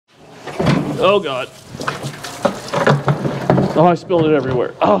Oh God. Oh, I spilled it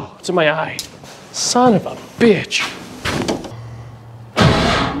everywhere. Oh, it's in my eye. Son of a bitch.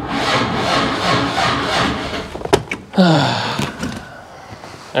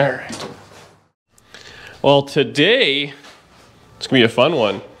 All right. Well, today, it's gonna be a fun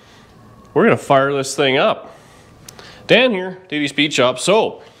one. We're gonna fire this thing up. Dan here, DD Speed Shop.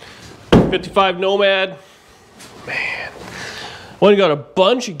 So, 55 Nomad. Man. Well, we got a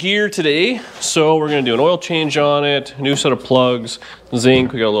bunch of gear today, so we're gonna do an oil change on it, new set of plugs,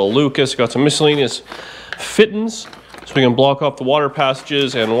 zinc, we got a little Lucas, got some miscellaneous fittings, so we can block off the water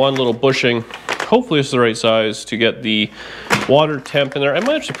passages, and one little bushing. Hopefully it's the right size to get the water temp in there. I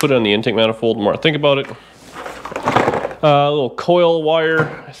might actually put it on the intake manifold the more I think about it. A little coil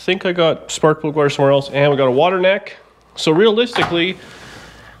wire. I think I got spark plug wire somewhere else, and we got a water neck. So realistically,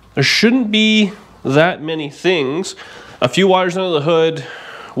 there shouldn't be that many things. A few wires under the hood,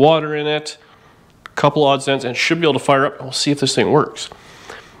 water in it, a couple odds and ends, and it should be able to fire up, and we'll see if this thing works.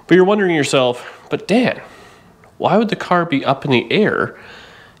 But you're wondering to yourself, but Dan, why would the car be up in the air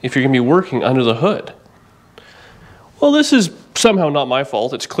if you're gonna be working under the hood? Well, this is somehow not my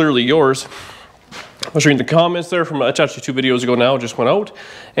fault, it's clearly yours. I was reading the comments there from, it's actually 2 videos ago now, it just went out,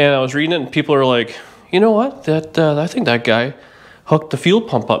 and I was reading it and people are like, you know what, I think that guy hooked the fuel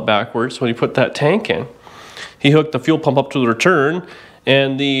pump up backwards when he put that tank in. He hooked the fuel pump up to the return,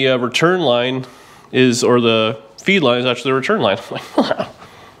 and the return line is, or the feed line is actually the return line. I'm like, wow,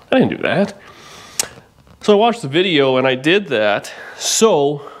 I didn't do that. So I watched the video and I did that.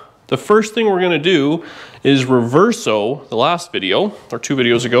 So the first thing we're gonna do is reverso the last video, or 2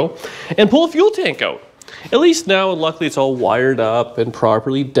 videos ago, and pull a fuel tank out. At least now, and luckily it's all wired up and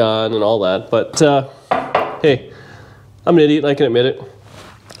properly done and all that, but hey, I'm an idiot, I can admit it.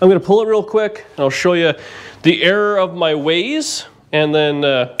 I'm gonna pull it real quick, and I'll show you the error of my ways, and then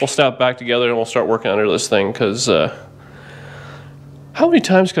we'll snap back together and we'll start working under this thing, because how many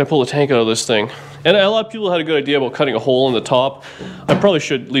times can I pull the tank out of this thing? And a lot of people had a good idea about cutting a hole in the top. I probably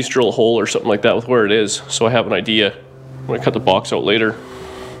should at least drill a hole or something like that with where it is, so I have an idea when I cut the box out later.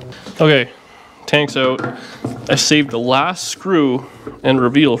 Okay, tank's out. I saved the last screw and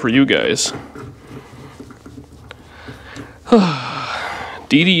reveal for you guys.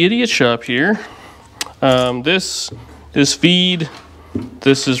 DD Idiot Shop here. This is feed,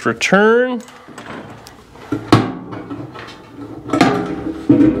 this is return.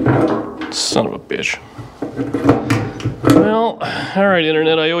 Son of a bitch. Well, alright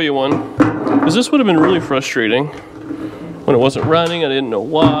internet, I owe you one. Because this would have been really frustrating. When it wasn't running, I didn't know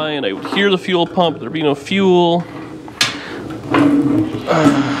why, and I would hear the fuel pump, there'd be no fuel.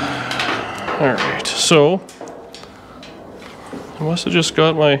 Alright, so I must have just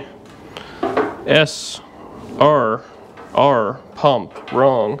got my SRR pump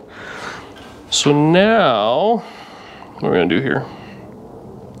wrong. So now, what are we gonna do here?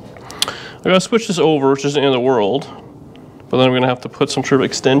 I gotta switch this over, which isn't the end of the world, but then I'm gonna have to put some sort of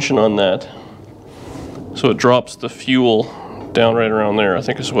extension on that so it drops the fuel down right around there. I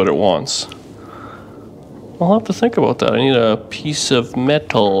think is what it wants. I'll have to think about that. I need a piece of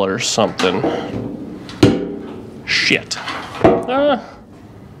metal or something. Shit.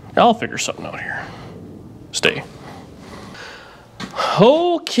 I'll figure something out here. Stay.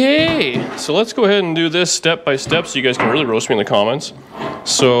 Okay, so let's go ahead and do this step by step so you guys can really roast me in the comments.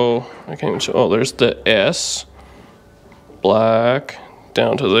 So, I can't even show, oh, there's the S, black,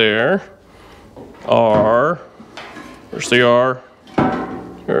 down to there, R, there's the R,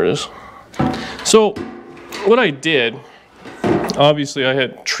 there it is. So, what I did, obviously I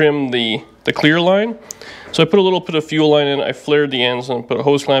had trimmed the clear line, so I put a little bit of fuel line in, I flared the ends and put a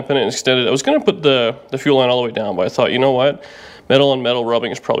hose clamp in it and extended it. I was going to put the fuel line all the way down, but I thought, you know what, metal on metal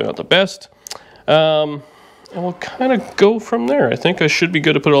rubbing is probably not the best. And we'll kind of go from there. I think I should be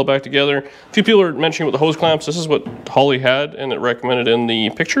good to put it all back together. A few people are mentioning about the hose clamps. This is what Holley had, and it recommended in the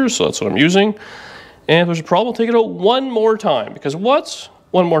pictures, so that's what I'm using. And if there's a problem, I'll take it out one more time, because what's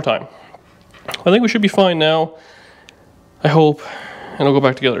one more time? I think we should be fine now, I hope, and it'll go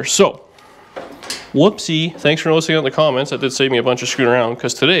back together. So, whoopsie, thanks for noticing in the comments. That did save me a bunch of screwing around,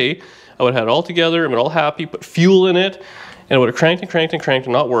 because today I would have had it all together, I've been all happy, put fuel in it, and it would have cranked and cranked and cranked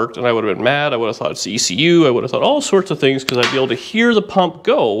and not worked, and I would have been mad. I would have thought it's the ECU. I would have thought all sorts of things because I'd be able to hear the pump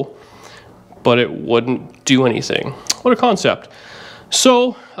go, but it wouldn't do anything. What a concept.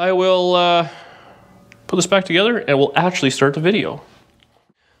 So I will put this back together and we'll actually start the video.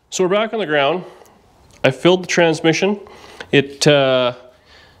 So we're back on the ground. I filled the transmission. It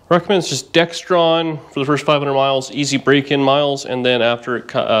recommends just Dextron for the first 500 miles, easy break-in miles, and then after it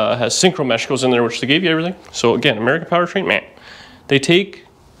has synchro mesh goes in there, which they gave you everything. So again, American powertrain, man, they take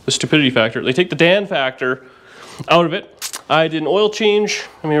the stupidity factor. They take the Dan factor out of it. I did an oil change.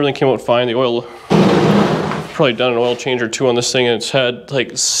 I mean, everything came out fine. The oil, probably done an oil change or two on this thing, and it's had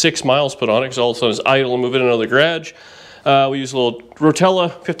like 6 miles put on it because all of a sudden it's idle and move it into the garage. We use a little Rotella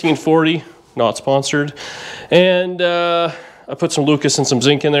 1540, not sponsored. And I put some Lucas and some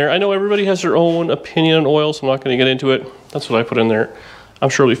zinc in there. I know everybody has their own opinion on oil, so I'm not going to get into it. That's what I put in there. I'm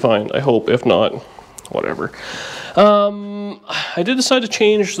sure it'll be fine, I hope. If not, whatever. I did decide to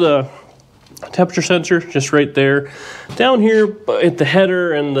change the temperature sensor just right there. Down here at the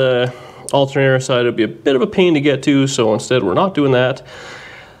header and the alternator side, it'd be a bit of a pain to get to, so instead we're not doing that.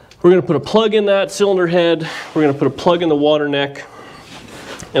 We're going to put a plug in that cylinder head. We're going to put a plug in the water neck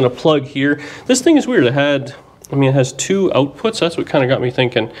and a plug here. This thing is weird. It has 2 outputs. That's what kind of got me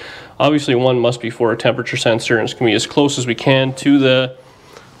thinking. Obviously one must be for a temperature sensor, and it's going to be as close as we can to the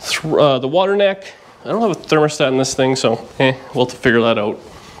water neck. I don't have a thermostat in this thing, so we'll have to figure that out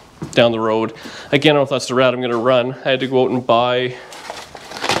down the road. Again, I don't know if that's the route I'm going to run. I had to go out and buy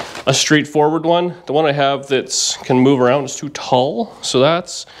a straightforward one. The one I have that can move around is too tall, so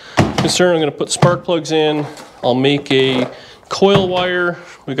that's a concern. I'm going to put spark plugs in. I'll make a coil wire.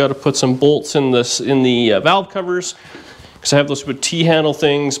 We got to put some bolts in the valve covers, because I have those with T-handle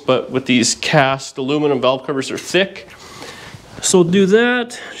things, but with these cast aluminum valve covers, they're thick. So we'll do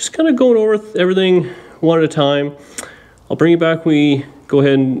that. Just kind of going over everything one at a time. I'll bring it back. We go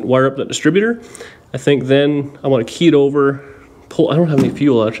ahead and wire up that distributor. I think then I want to key it over. I don't have any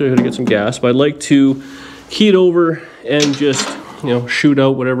fuel actually. I gotta get some gas, but I'd like to key it over and just, shoot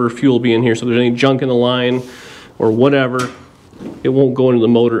out whatever fuel will be in here. So if there's any junk in the line or whatever, it won't go into the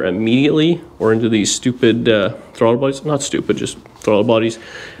motor immediately or into these stupid throttle bodies. Not stupid, just throttle bodies.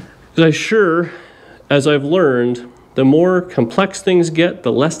 Because as I've learned, the more complex things get,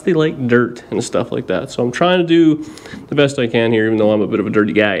 the less they like dirt and stuff like that. So I'm trying to do the best I can here, even though I'm a bit of a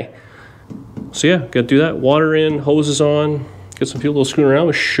dirty guy. So yeah, got to do that. Water in, hoses on, get some fuel, screwing around.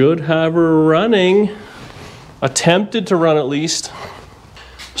 We should have her running. Attempted to run at least.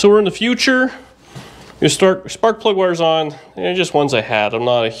 So we're in the future. You start spark plug wires on. They're just ones I had. I'm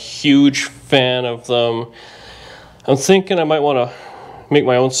not a huge fan of them. I'm thinking I might want to make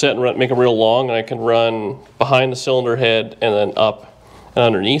my own set and make them real long, and I can run behind the cylinder head and then up and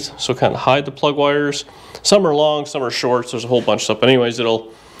underneath. So kind of hide the plug wires. Some are long, some are short. So there's a whole bunch of stuff. But anyways,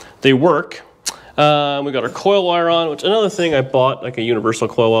 they work. We got our coil wire on, which another thing I bought, like a universal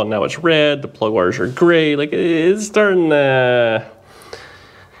coil wire. Now it's red. The plug wires are gray. Like it's starting.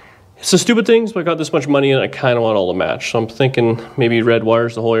 It's a stupid things, but I got this much money in it. I kind of want all to match. So I'm thinking maybe red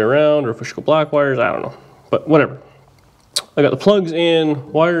wires the whole way around, or if we should go black wires. I don't know, but whatever. I got the plugs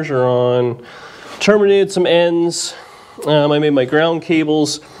in, wires are on, terminated some ends. I made my ground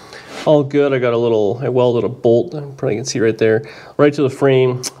cables all good. I welded a bolt, I probably can see right there, right to the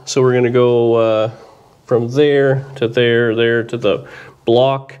frame. So we're gonna go from there to there to the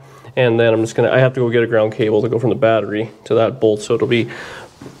block. And then I have to go get a ground cable to go from the battery to that bolt. So it'll be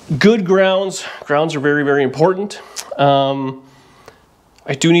good grounds. Grounds are very, very important.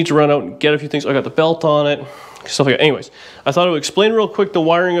 I do need to run out and get a few things. I got the belt on it. Stuff like that. Anyways, I thought I would explain real quick the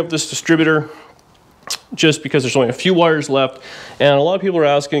wiring of this distributor, just because there's only a few wires left, and a lot of people are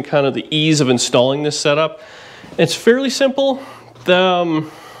asking kind of the ease of installing this setup. It's fairly simple.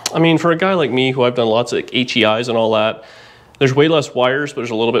 For a guy like me, who I've done lots of like HEIs and all that, there's way less wires, but there's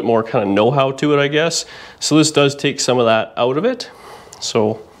a little bit more kind of know-how to it, I guess. So this does take some of that out of it.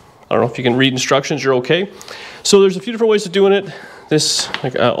 So I don't know if you can read instructions, you're okay. So there's a few different ways of doing it. This,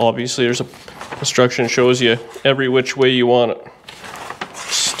 obviously, there's a instruction shows you every which way you want it.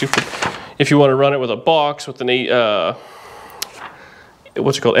 Stupid. If you want to run it with a box with an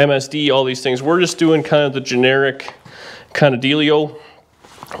MSD, all these things. We're just doing kind of the generic kind of dealio.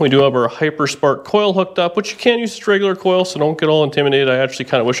 We do have our HyperSpark coil hooked up, which you can use as regular coil, so don't get all intimidated. I actually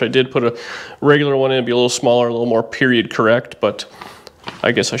kind of wish I did put a regular one in. It'd be a little smaller, a little more period correct, but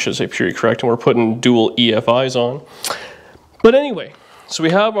I guess I should say period correct, and we're putting dual EFIs on. But anyway, so we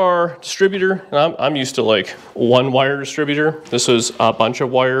have our distributor, and I'm used to like one wire distributor. This is a bunch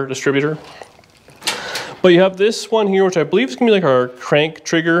of wire distributor. But you have this one here, which I believe is gonna be like our crank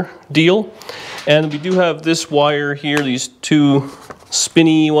trigger deal. And we do have this wire here, these 2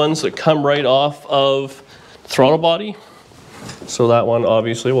 spinny ones that come right off of the throttle body. So that one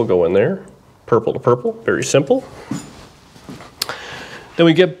obviously will go in there, purple to purple, very simple. Then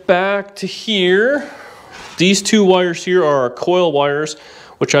we get back to here. These 2 wires here are our coil wires,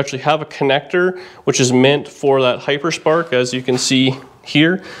 which actually have a connector, which is meant for that HyperSpark, as you can see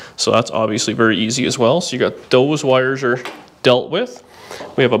here. So that's obviously very easy as well. So you got those wires are dealt with.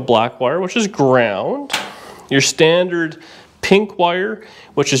 We have a black wire, which is ground. Your standard pink wire,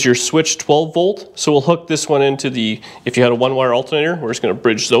 which is your switch 12 volt. So we'll hook this one into the, if you had a 1-wire alternator, we're just going to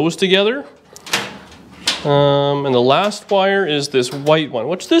bridge those together. And the last wire is this white one,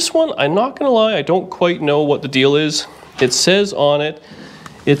 which this one, I'm not going to lie, I don't quite know what the deal is. It says on it,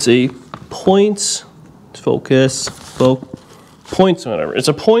 it's a points, points, whatever. It's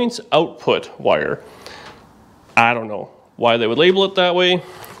a points output wire. I don't know why they would label it that way,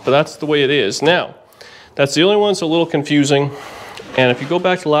 but that's the way it is. Now, that's the only one that's a little confusing. And if you go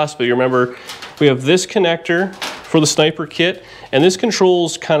back to the last video, remember, we have this connector for the Sniper kit, and this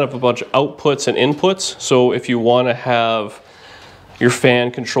controls kind of a bunch of outputs and inputs. So if you want to have your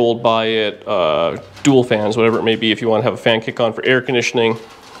fan controlled by it, dual fans, whatever it may be, if you want to have a fan kick on for air conditioning,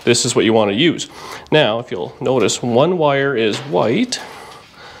 this is what you want to use. Now, if you'll notice, one wire is white,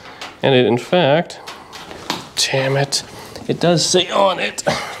 and it in fact, damn it, it does say on it.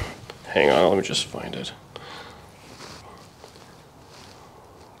 Hang on, let me just find it.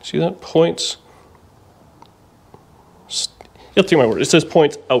 See that? Points. You'll take my word. It says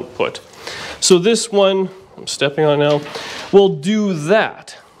points output. So this one, I'm stepping on now, will do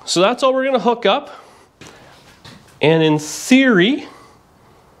that. So that's all we're going to hook up. And in theory,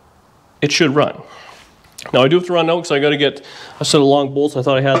 it should run. Now I do have to run out because I got to get a set of long bolts. I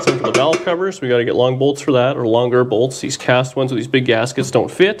thought I had some for the valve covers. We got to get long bolts for that, or longer bolts. These cast ones with these big gaskets don't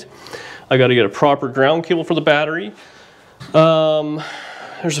fit. I got to get a proper ground cable for the battery.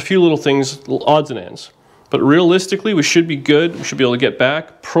 There's a few little things, little odds and ends. But realistically, we should be good. We should be able to get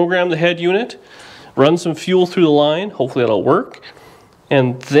back, program the head unit, run some fuel through the line. Hopefully that'll work.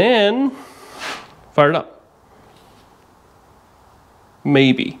 And then fire it up.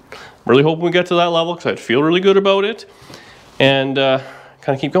 Maybe. I'm really hoping we get to that level because I'd feel really good about it. And kind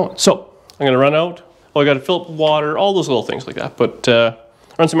of keep going. So I'm going to run out. Oh, I got to fill up water, all those little things like that. But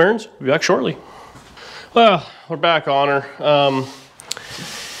run some errands. Be back shortly. Well, we're back on her.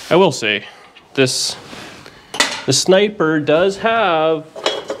 I will say, the Sniper does have,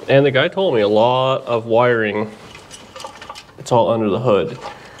 and the guy told me, a lot of wiring. It's all under the hood.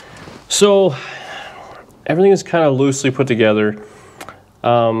 So everything is kind of loosely put together.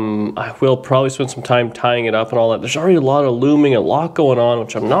 I will probably spend some time tying it up and all that. There's already a lot of looming, a lot going on,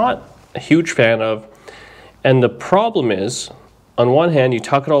 which I'm not a huge fan of. And the problem is, on one hand, you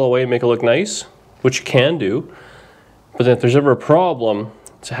tuck it all away and make it look nice, which you can do. But then if there's ever a problem,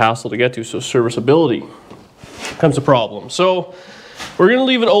 it's a hassle to get to, so serviceability becomes a problem. So we're going to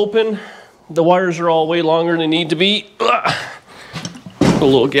leave it open. The wires are all way longer than they need to be. Put a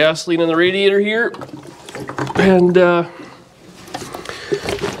little gasoline in the radiator here. And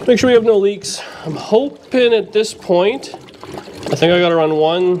make sure we have no leaks. I'm hoping at this point, I think I got to run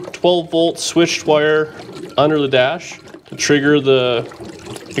one 12-volt switched wire under the dash to trigger the,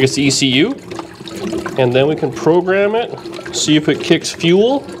 I guess, the ECU. And then we can program it, see if it kicks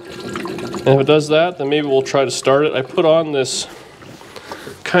fuel. And if it does that, then maybe we'll try to start it. I put on this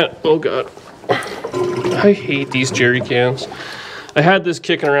kind of, oh God, I hate these jerry cans. I had this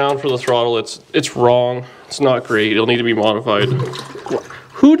kicking around for the throttle. It's wrong. It's not great. It'll need to be modified.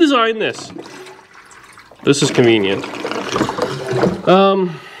 Who designed this? This is convenient.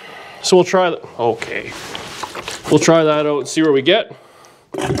 So we'll try that. Okay. We'll try that out and see where we get.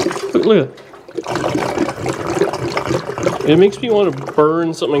 Look at that. It makes me want to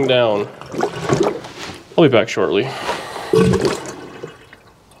burn something down. I'll be back shortly.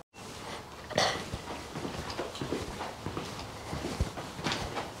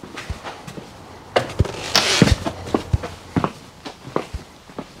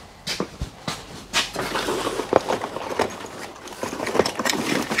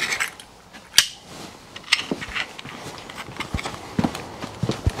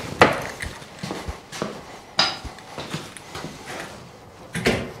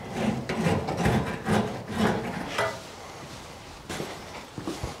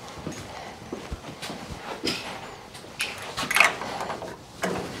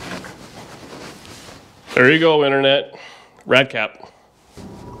 There you go, internet. Rad cap.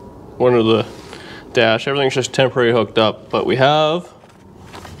 One of the dash. Everything's just temporarily hooked up, but we have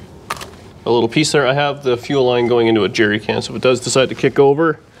a little piece there. I have the fuel line going into a jerry can, so if it does decide to kick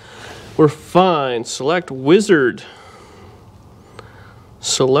over, we're fine. Select wizard.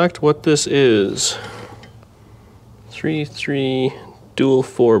 Select what this is. 3.3 dual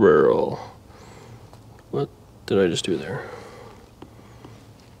 4-barrel. What did I just do there?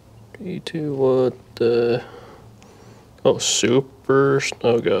 E2, what the? Oh, super,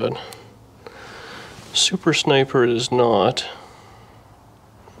 oh God. Super Sniper it is not.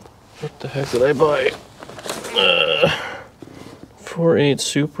 What the heck did I buy? 4.8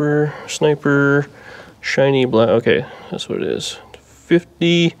 Super Sniper Shiny black. Okay, that's what it is.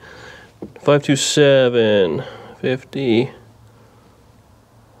 50, 527, 50,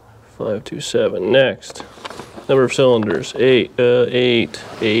 527. Next, number of cylinders, 8.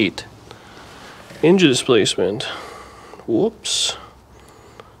 Engine displacement, whoops,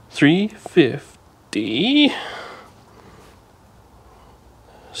 350.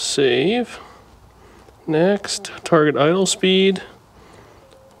 Save. Next, target idle speed.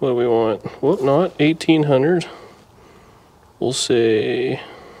 What do we want? Whoop, not 1800. We'll say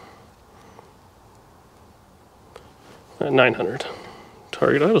 900.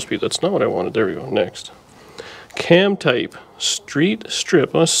 Target idle speed, that's not what I wanted. There we go. Next. Cam type, street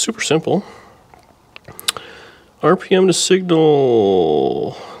strip. Oh, that's super simple. RPM to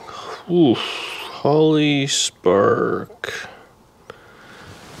signal. Ooh, Holley Spark.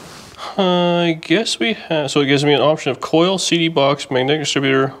 I guess we have, so it gives me an option of coil, CD box, magnetic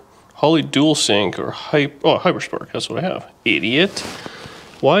distributor, Holley dual sync, or Hyperspark. That's what I have. Idiot.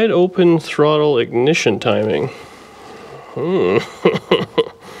 Wide open throttle ignition timing.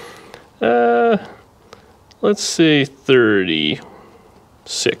 Let's say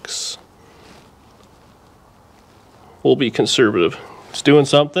 36. We'll be conservative. It's doing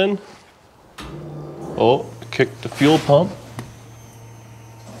something. Oh, kick the fuel pump.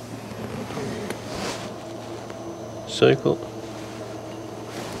 Cycle.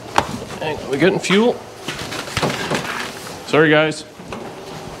 Hang on, we getting fuel? Sorry, guys.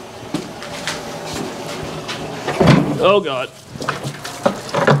 Oh, God.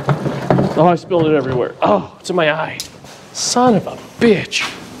 Oh, I spilled it everywhere. Oh, it's in my eye. Son of a bitch.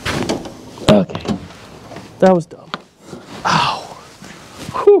 Okay. That was dumb. Ow.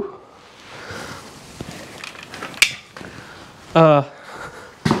 Whew.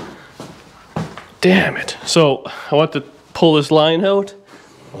 Damn it. So I went to pull this line out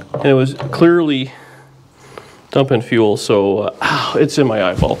and it was clearly dumping fuel. So ow, it's in my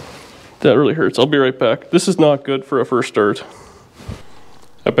eyeball. That really hurts. I'll be right back. This is not good for a first start.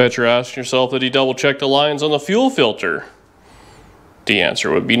 I bet you're asking yourself, did he double check the lines on the fuel filter? The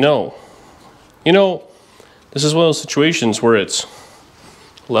answer would be no. You know, this is one of those situations where it's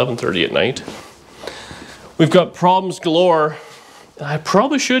 11:30 at night. We've got problems galore. I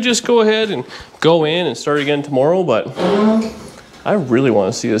probably should just go ahead and go in and start again tomorrow, but I really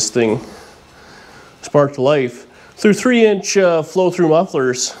want to see this thing spark to life through 3-inch flow-through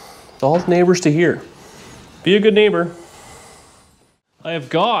mufflers. All the neighbors to hear. Be a good neighbor. I have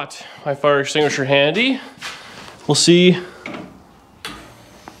got my fire extinguisher handy. We'll see. Do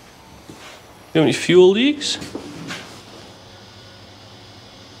you have any fuel leaks?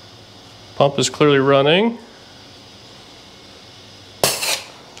 Pump is clearly running.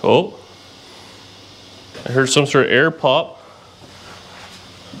 Oh, I heard some sort of air pop.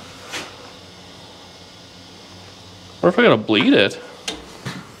 Or if I gotta bleed it.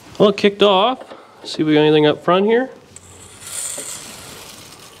 Well, it kicked off. See if we got anything up front here.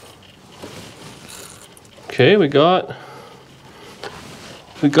 Okay, we got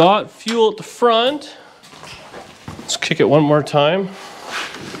fuel at the front. Let's kick it one more time.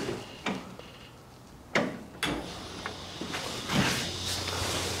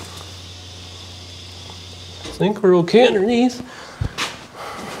 I think we're okay underneath.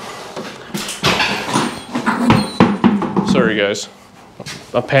 Sorry guys,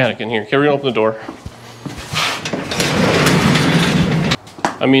 I'm panicking here. Okay, we're gonna open the door.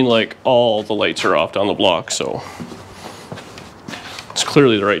 I mean, like, all the lights are off down the block, so it's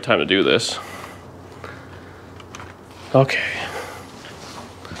clearly the right time to do this. Okay,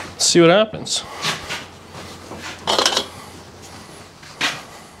 let's see what happens.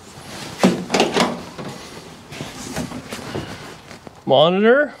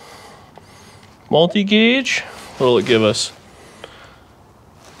 Monitor, multi-gauge, what will it give us?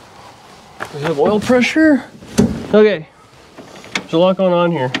 We have oil pressure. Okay, there's a lot going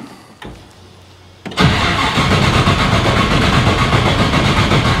on here.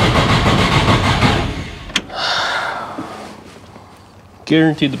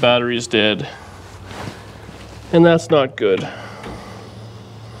 Guaranteed the battery is dead. And that's not good.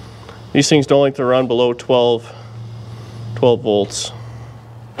 These things don't like to run below 12 volts.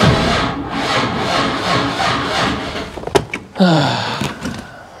 All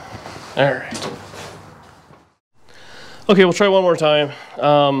right. Okay, we'll try one more time.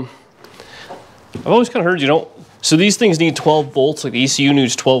 I've always kind of heard, you know, so these things need 12 volts, like the ECU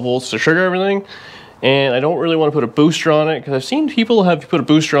needs 12 volts to trigger everything. And I don't really want to put a booster on it because I've seen people have put a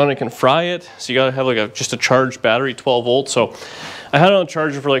booster on it can fry it. So you got to have like just a charged battery, 12 volts. So I had it on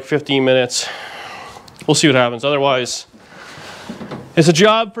charger for like 15 minutes. We'll see what happens. Otherwise, it's a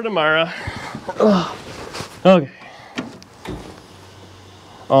job for tomorrow. Ugh. Okay.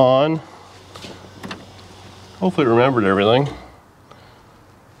 On. Hopefully it remembered everything.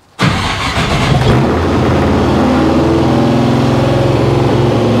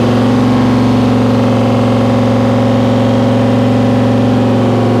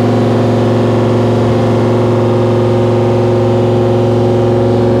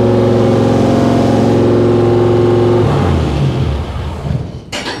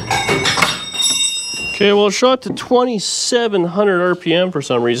 Okay, well, it shot to 2,700 RPM for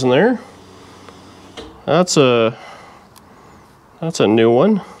some reason there. That's a new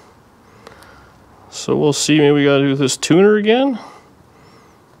one. So we'll see, maybe we gotta do this tuner again,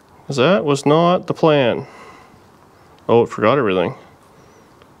 because that was not the plan. Oh, it forgot everything.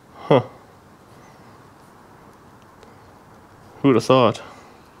 Huh. Who would have thought?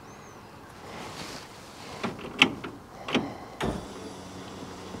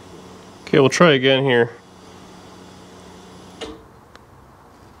 Okay, we'll try again here.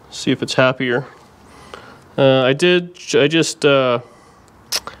 See if it's happier. I had it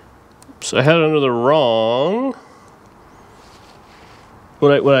under the wrong.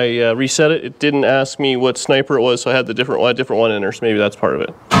 When I reset it, it didn't ask me what sniper it was, so I had the different one in there, so maybe that's part of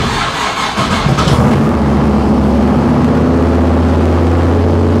it.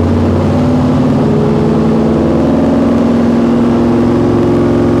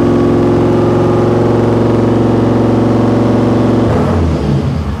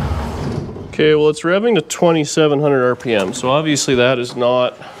 Okay, well, it's revving to 2,700 RPM, so obviously that is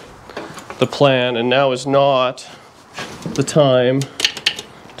not the plan, and now is not the time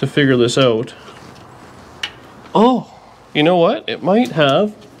to figure this out. Oh, you know what? It might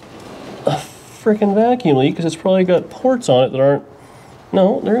have a freaking vacuum leak, because it's probably got ports on it that aren't...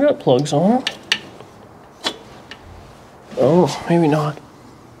 No, they're got plugs on it. Oh, maybe not.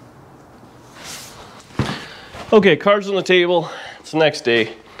 Okay, cards on the table. It's the next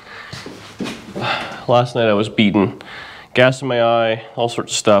day. Last night I was beaten, gas in my eye, all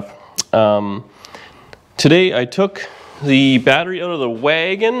sorts of stuff. Today I took the battery out of the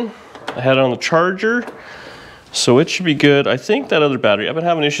wagon. I had it on the charger, so it should be good. I think that other battery, I've been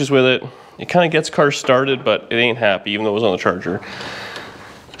having issues with it. It kind of gets cars started, but it ain't happy, even though it was on the charger.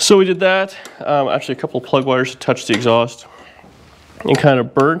 So we did that. Actually, a couple of plug wires touched the exhaust and kind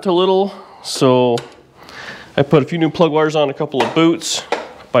of burnt a little. So I put a few new plug wires on a couple of boots.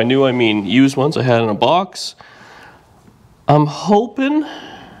 By new, I mean used ones I had in a box. I'm hoping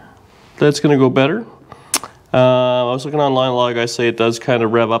that's gonna go better. I was looking online, a lot of guys say it does kind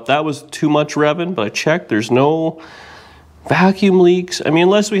of rev up. That was too much revving, but I checked, there's no vacuum leaks. I mean,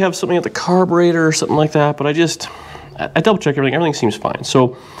 unless we have something at the carburetor or something like that, but I double checked everything seems fine.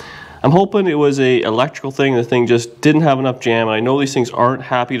 So I'm hoping it was a electrical thing, the thing just didn't have enough jam, and I know these things aren't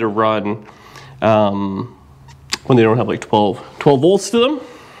happy to run when they don't have like 12 volts to them.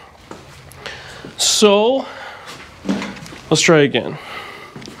 So let's try again.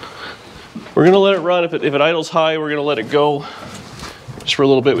 We're gonna let it run. If it idles high, we're gonna let it go just for a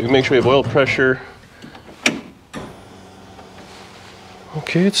little bit. We can make sure we have oil pressure.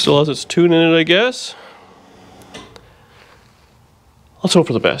 Okay, it still has its tune in it, I guess. Let's hope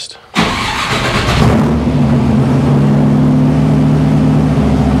for the best.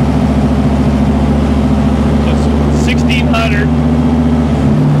 That's 1,600.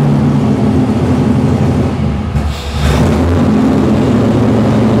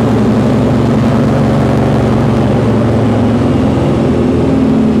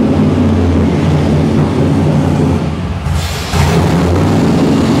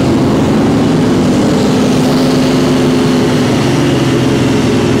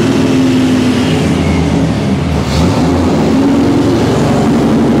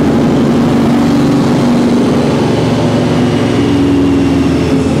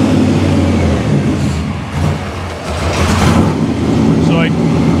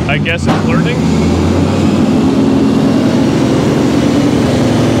 I guess it's learning.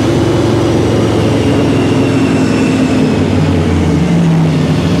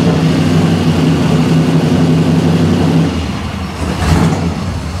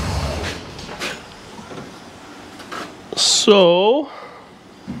 So,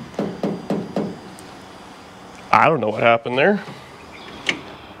 I don't know what happened there.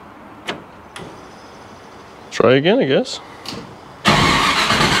 Try again, I guess.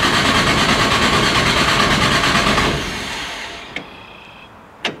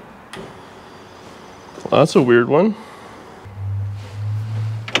 That's a weird one.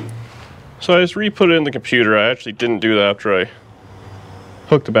 So I just re-put it in the computer. I actually didn't do that after I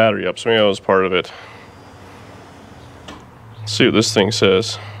hooked the battery up, so maybe that was part of it. Let's see what this thing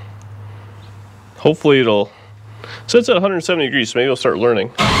says. hopefully it'll, so it's at 170 degrees, so maybe it'll start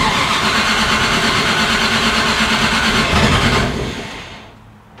learning.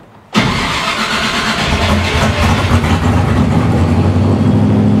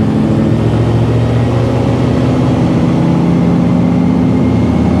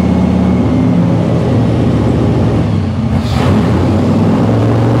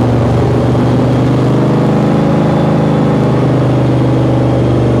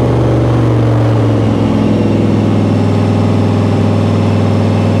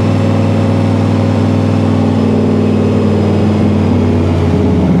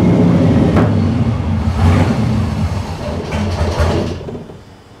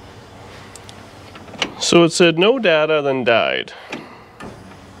 So it said no data, then died.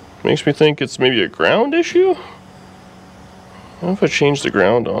 Makes me think it's maybe a ground issue? I don't know if I changed the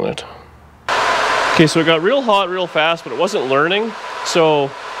ground on it. Okay, so it got real hot real fast, but it wasn't learning.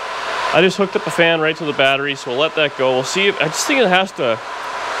 So I just hooked up a fan right to the battery, so we'll let that go. We'll see if, I just think it has to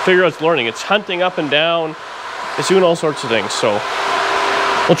figure out it's learning. It's hunting up and down. It's doing all sorts of things, so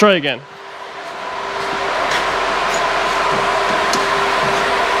we'll try again.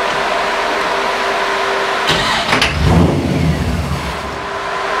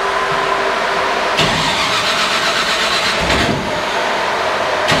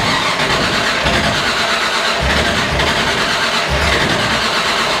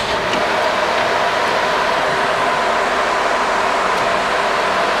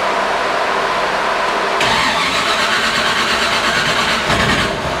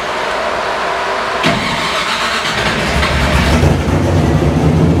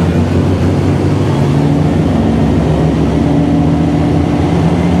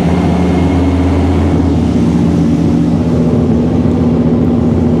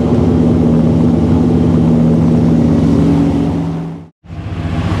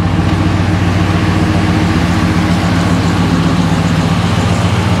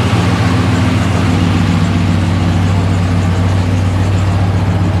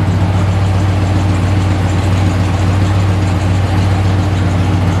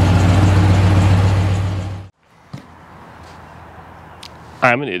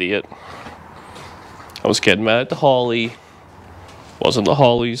 I'm an idiot. I was getting mad at the Holley. Wasn't the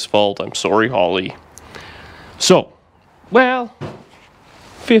Holley's fault. I'm sorry, Holley. So, well,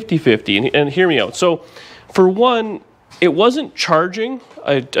 50-50, and hear me out. So, for one, it wasn't charging.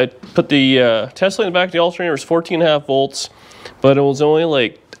 I put the test light in the back of the alternator. It was 14.5 volts, but it was only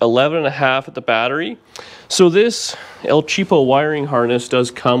like 11.5 at the battery. So this El Cheapo wiring harness does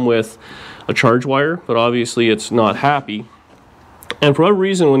come with a charge wire, but obviously it's not happy. And for whatever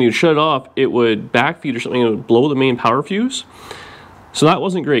reason, when you shut it off, it would backfeed or something, and it would blow the main power fuse. So that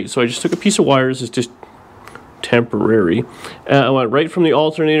wasn't great. So I just took a piece of wires, it's just temporary. I went right from the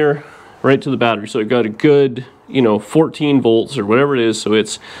alternator right to the battery. So it got a good, 14 volts or whatever it is. So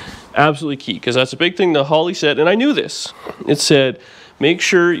it's absolutely key, because that's a big thing the Holley said, and I knew this. It said, make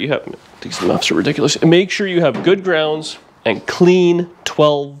sure you have, these muffs are ridiculous, make sure you have good grounds and clean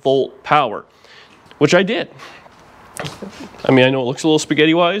 12-volt power, which I did. I mean, I know it looks a little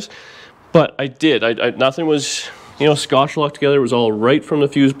spaghetti-wise, but I did. Nothing was, scotch locked together. It was all right from the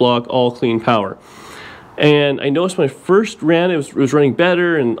fuse block, all clean power. And I noticed when I first ran it, it was running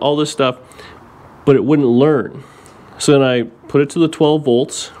better and all this stuff, but it wouldn't learn. So then I put it to the 12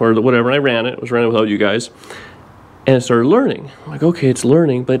 volts or whatever, and I ran it. It was running without you guys. And it started learning. I'm like, okay, it's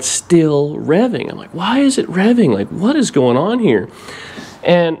learning, but it's still revving. I'm like, why is it revving? Like, what is going on here?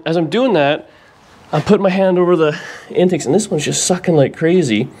 And as I'm doing that, I'm putting my hand over the intakes, and this one's just sucking like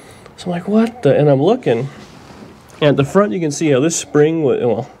crazy. So I'm like, what the? And I'm looking. And at the front, you can see how this spring,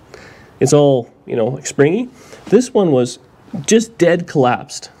 well, it's all, like springy. This one was just dead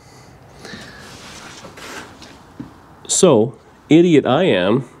collapsed. So, idiot I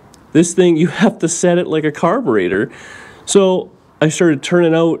am, this thing, you have to set it like a carburetor. So I started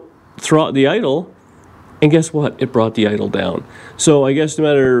turning out the idle, and guess what? It brought the idle down. So I guess no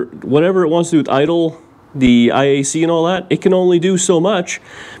matter whatever it wants to do with idle, the IAC and all that, it can only do so much,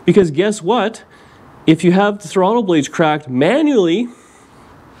 because guess what? If you have the throttle blades cracked manually,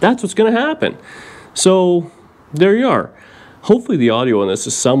 that's what's going to happen. So there you are. Hopefully the audio on this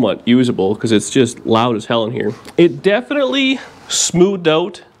is somewhat usable, because it's just loud as hell in here. It definitely smoothed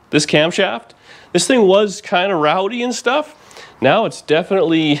out this camshaft. This thing was kind of rowdy and stuff. Now it's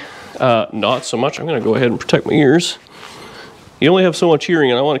definitely not so much. I'm going to go ahead and protect my ears. You only have so much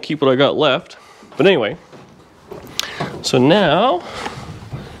hearing, and I want to keep what I got left. But anyway, so now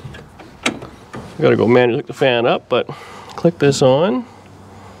I got to go manually hook the fan up, but click this on.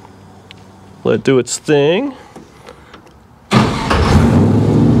 Let it do its thing.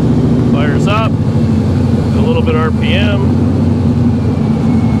 Fires up. little bit of RPM.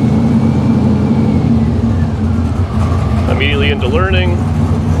 Immediately into learning.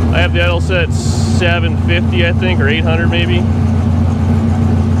 I have the idle set at 750, I think, or 800 maybe.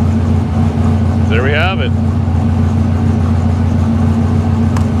 There we have it.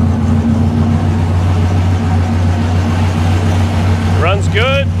 Runs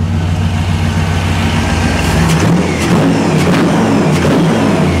good.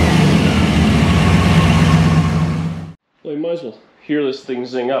 Well, you might as well hear this thing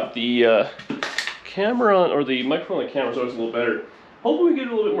zing up. The camera on, or the microphone on the camera is always a little better. Hopefully we get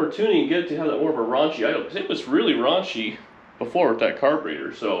a little bit more tuning and get it to have that more of a raunchy idle, because it was really raunchy before with that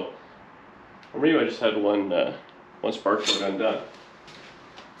carburetor. So, or maybe I just had one spark plug undone.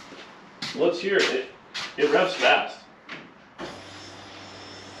 Let's hear it. It revs fast.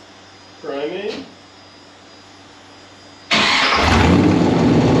 Priming.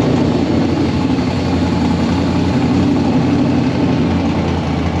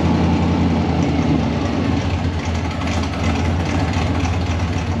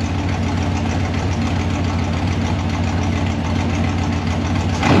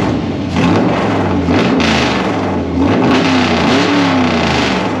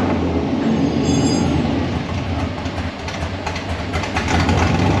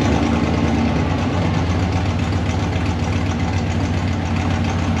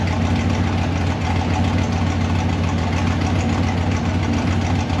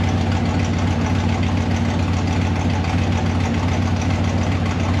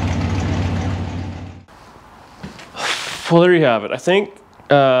 Well, there you have it. I think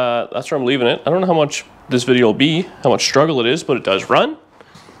that's where I'm leaving it. I don't know how much this video will be, how much struggle it is, but it does run.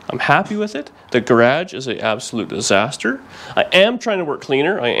 I'm happy with it. The garage is an absolute disaster. I am trying to work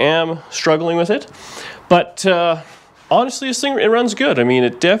cleaner. I am struggling with it. But honestly, this thing, it runs good. I mean,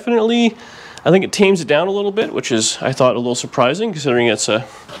 it definitely, I think it tames it down a little bit, which is, I thought, a little surprising, considering it's a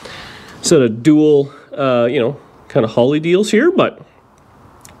set of dual, you know, kind of Holley deals here, but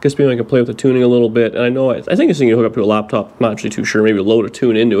I guess maybe I can play with the tuning a little bit. And I know, I think this thing can hook up to a laptop. I'm not actually too sure. Maybe load a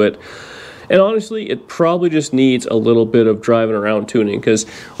tune into it. And honestly, it probably just needs a little bit of driving around tuning, because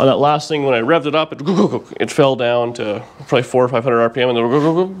on that last thing, when I revved it up, it fell down to probably 400 or 500 RPM, and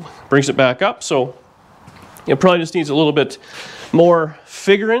then brings it back up. So it probably just needs a little bit more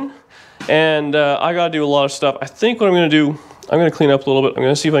figuring. And I got to do a lot of stuff. I think what I'm going to do, I'm going to clean up a little bit. I'm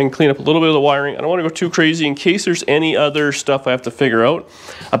going to see if I can clean up a little bit of the wiring. I don't want to go too crazy in case there's any other stuff I have to figure out.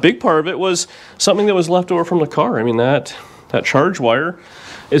 A big part of it was something that was left over from the car. I mean, that charge wire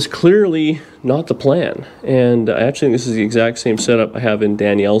is clearly not the plan. And I actually think this is the exact same setup I have in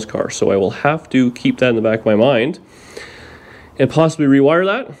Danielle's car. So I will have to keep that in the back of my mind and possibly rewire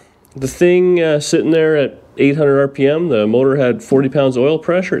that. The thing sitting there at 800 RPM, the motor had 40 pounds of oil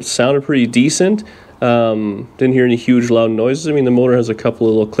pressure. It sounded pretty decent. Didn't hear any huge loud noises. I mean, the motor has a couple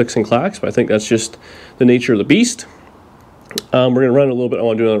of little clicks and clacks, but I think that's just the nature of the beast. We're going to run it a little bit. I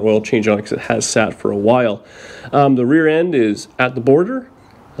want to do another oil change on it because it has sat for a while. The rear end is at the border.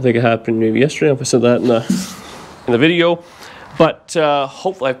 I think it happened maybe yesterday, if I said that in the video. But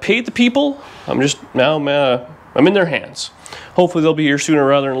hopefully I've paid the people. I'm just now, I'm in their hands. Hopefully they'll be here sooner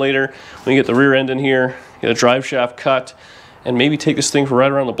rather than later. We can get the rear end in here, get a drive shaft cut, and maybe take this thing for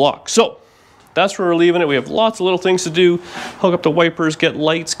right around the block. So that's where we're leaving it. We have lots of little things to do. Hook up the wipers, get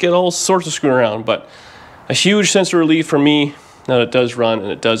lights, get all sorts of screwing around. But a huge sense of relief for me that it does run and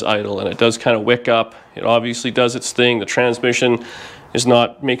it does idle and it does kind of wick up. It obviously does its thing. The transmission is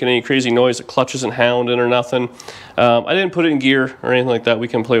not making any crazy noise. The clutch isn't hounding or nothing. I didn't put it in gear or anything like that. We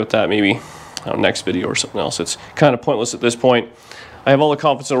can play with that maybe next video or something else. It's kind of pointless at this point. I have all the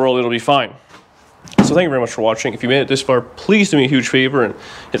confidence in the world it'll be fine. So thank you very much for watching. If you made it this far, please do me a huge favor and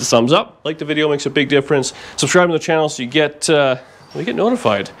hit the thumbs up. Like the video, makes a big difference. Subscribe to the channel so you get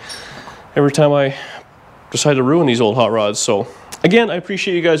notified every time I decide to ruin these old hot rods. So again, I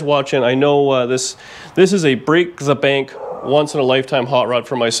appreciate you guys watching. I know this is a break the bank, once in a lifetime hot rod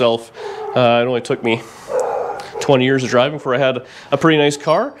for myself. It only took me 20 years of driving before I had a pretty nice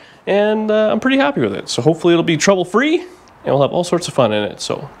car, and I'm pretty happy with it. So hopefully it'll be trouble free and we'll have all sorts of fun in it.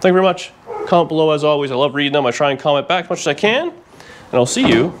 So thank you very much. Comment below as always. I love reading them. I try and comment back as much as I can, and I'll see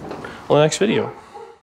you on the next video.